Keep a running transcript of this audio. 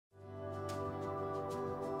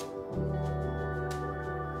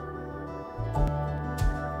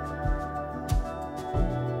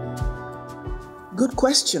Good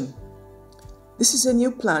question. This is a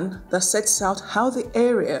new plan that sets out how the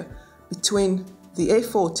area between the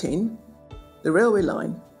A14, the railway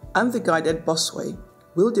line, and the guided busway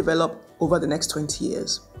will develop over the next 20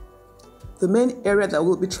 years. The main area that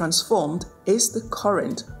will be transformed is the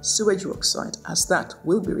current sewage works site, as that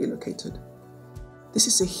will be relocated. This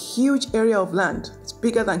is a huge area of land. It's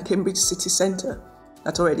bigger than Cambridge city centre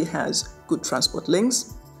that already has good transport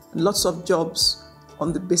links and lots of jobs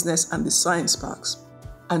on the business and the science parks.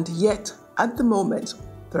 And yet, at the moment,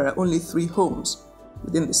 there are only 3 homes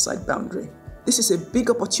within the site boundary. This is a big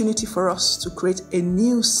opportunity for us to create a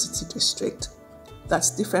new city district that's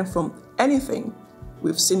different from anything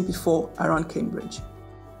we've seen before around Cambridge.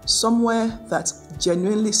 Somewhere that's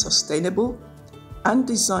genuinely sustainable and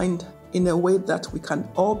designed in a way that we can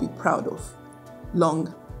all be proud of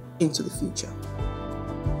long into the future.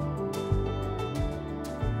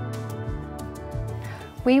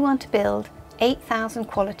 We want to build 8,000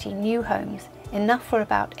 quality new homes, enough for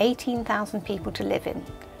about 18,000 people to live in.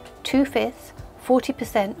 2/5,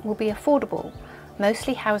 40% will be affordable,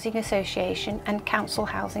 mostly housing association and council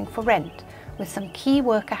housing for rent, with some key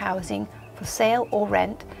worker housing for sale or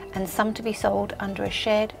rent and some to be sold under a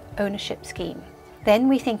shared ownership scheme. Then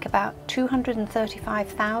we think about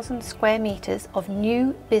 235,000 square metres of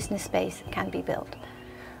new business space can be built.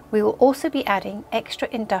 We will also be adding extra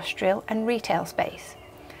industrial and retail space.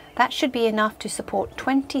 That should be enough to support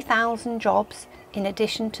 20,000 jobs in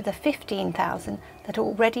addition to the 15,000 that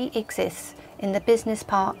already exists in the business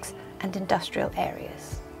parks and industrial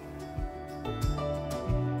areas.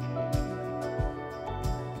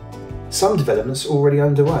 Some developments are already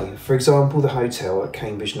underway. For example, the hotel at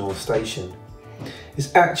Cambridge North Station.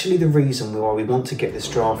 It's actually the reason why we want to get this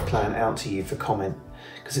draft plan out to you for comment,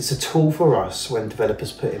 because it's a tool for us when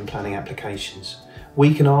developers put in planning applications.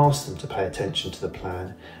 We can ask them to pay attention to the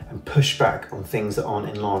plan and push back on things that aren't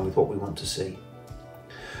in line with what we want to see.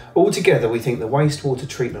 Altogether, we think the wastewater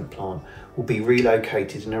treatment plant will be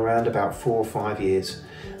relocated in around about 4 or 5 years,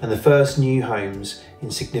 and the first new homes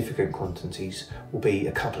in significant quantities will be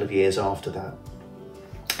a couple of years after that.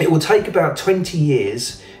 It will take about 20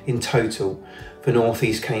 years in total for North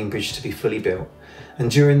East Cambridge to be fully built, and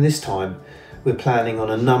during this time we're planning on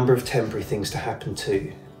a number of temporary things to happen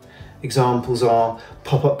too. Examples are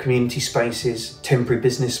pop-up community spaces, temporary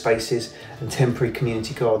business spaces, and temporary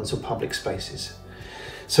community gardens or public spaces.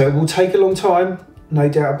 So it will take a long time, no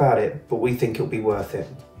doubt about it, but we think it'll be worth it.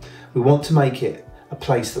 We want to make it a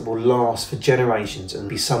place that will last for generations and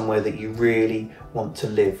be somewhere that you really want to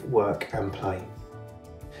live, work and play.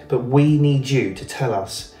 But we need you to tell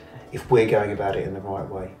us if we're going about it in the right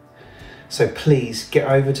way. So please get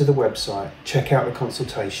over to the website, check out the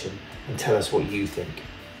consultation and tell us what you think.